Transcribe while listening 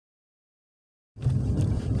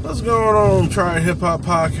What's going on, Try Hip Hop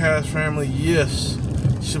Podcast family? Yes,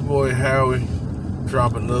 it's your boy Howie.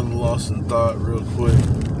 Drop another Lost in Thought real quick.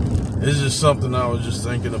 It's just something I was just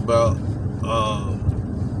thinking about.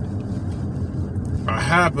 I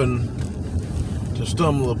happened to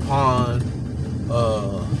stumble upon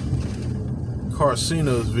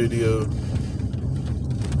Carcino's video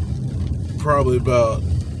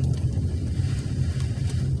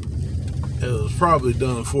it was probably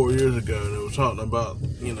done 4 years ago, and it was talking about,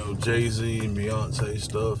 Jay Z and Beyonce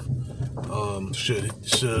stuff. Should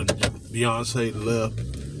Beyonce left?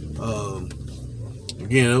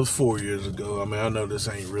 Again, it was 4 years ago. I mean, I know this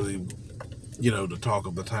ain't really, the talk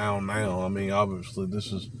of the town now. I mean, obviously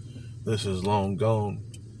this is long gone.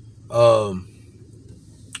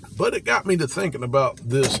 But it got me to thinking about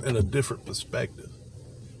this in a different perspective.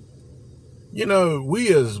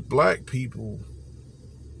 We as black people,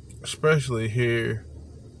 especially here,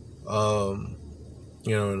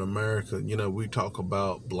 in America, we talk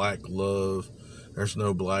about black love. There's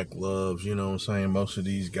no black love, you know what I'm saying? Most of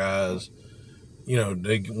these guys,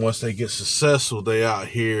 once they get successful, they out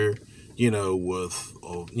here, they over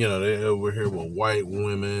here with white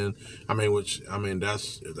women.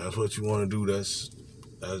 That's if that's what you want to do. That's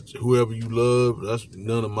whoever you love. That's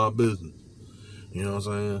none of my business. You know what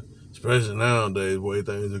I'm saying? Especially nowadays, the way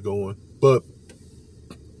things are going. But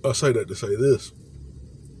I say that to say this.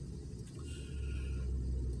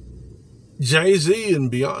 Jay Z and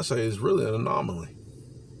Beyonce is really an anomaly.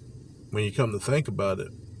 When you come to think about it,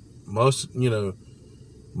 most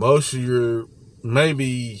of your,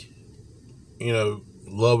 maybe,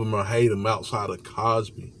 love them or hate them outside of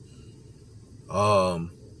Cosby.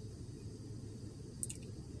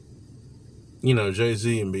 Jay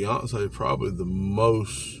Z and Beyonce probably the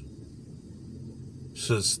most,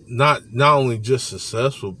 not only just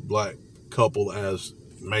successful black couple as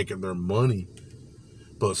making their money,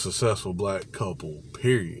 but successful black couple,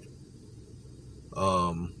 period.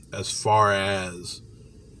 As far as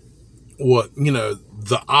what,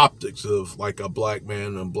 the optics of like a black man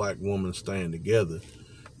and a black woman staying together.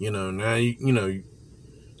 I'm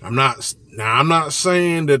not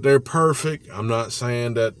saying that they're perfect. I'm not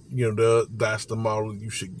saying that, that's the model you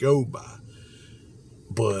should go by.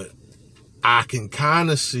 But I can kind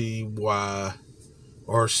of see why,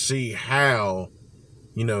 or see how,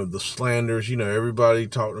 the slanders, everybody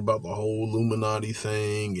talked about the whole Illuminati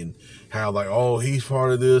thing and how like, oh, he's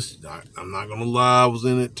part of this. I'm not going to lie, I was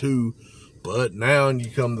in it too. But now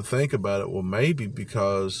you come to think about it, well, maybe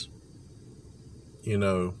because,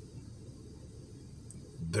 they're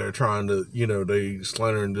trying to, they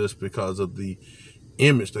slandering this because of the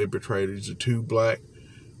image they portrayed. These are two black,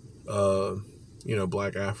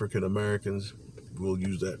 black African Americans, we'll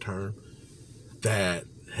use that term, that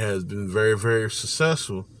has been very, very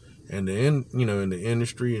successful in the in the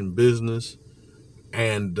industry and business,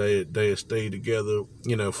 and they stayed together,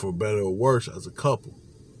 for better or worse as a couple,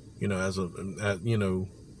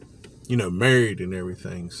 married and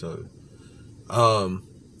everything. So,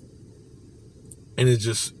 and it's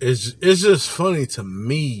just funny to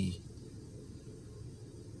me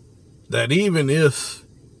that even if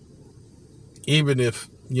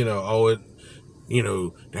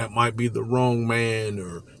that might be the wrong man,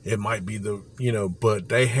 or it might be the, but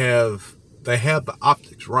they have the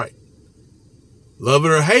optics right. Love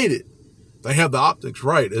it or hate it, they have the optics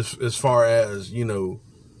right as far as,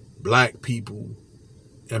 black people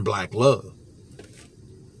and black love.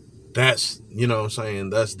 That's, what I'm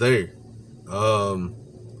saying, that's there. But,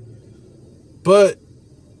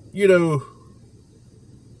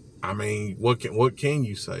 what can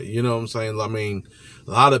you say? You know what I'm saying? I mean,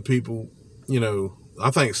 a lot of people,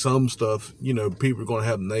 I think some stuff, people are going to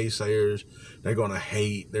have naysayers. They're going to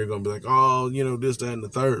hate. They're going to be like, oh, this, that, and the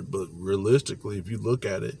third. But realistically, if you look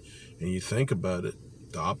at it and you think about it,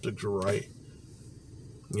 the optics are right.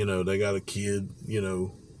 They got a kid,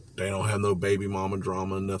 they don't have no baby mama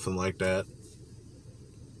drama, nothing like that.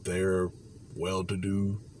 They're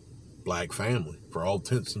well-to-do black family for all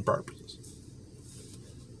intents and purposes.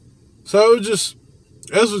 So this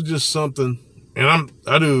was just something, and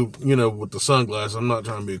I do, with the sunglasses, I'm not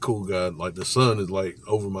trying to be a cool guy. Like the sun is like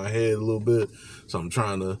over my head a little bit, so I'm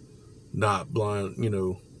trying to not blind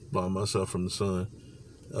myself from the sun.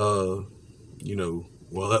 Let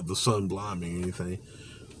the sun blind me or anything.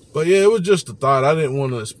 But yeah, it was just a thought. I didn't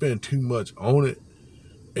want to spend too much on it.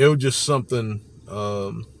 It was just something.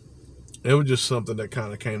 That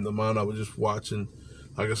kind of came to mind. I was just watching,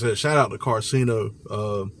 like I said, shout out to Carcino.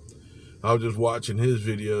 I was just watching his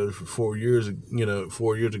videos for 4 years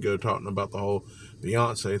ago, talking about the whole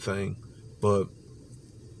Beyonce thing. But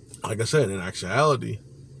like I said, in actuality,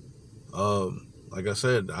 like I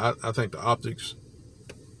said, I think the optics,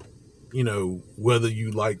 whether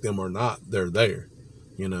you like them or not, they're there,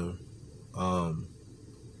 you know. Um,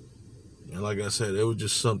 and like I said, it was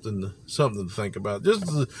just something to think about,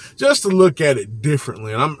 just to look at it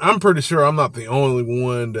differently. And I'm pretty sure I'm not the only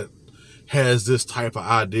one that has this type of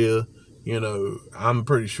idea. I'm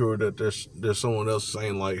pretty sure that there's someone else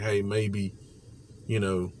saying like, hey, maybe, you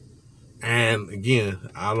know. And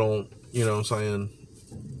again, I don't, what I'm saying,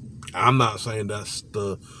 I'm not saying that's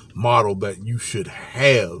the model that you should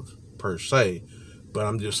have per se, but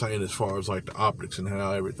I'm just saying as far as like the optics and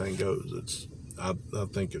how everything goes, I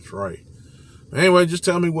think it's right. Anyway, just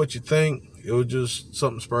tell me what you think. It was just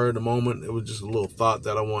something spurred of the moment. It was just a little thought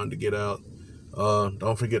that I wanted to get out.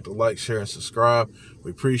 Don't forget to like, share, and subscribe.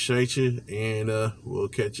 We appreciate you, and we'll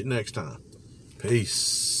catch you next time.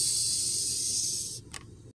 Peace.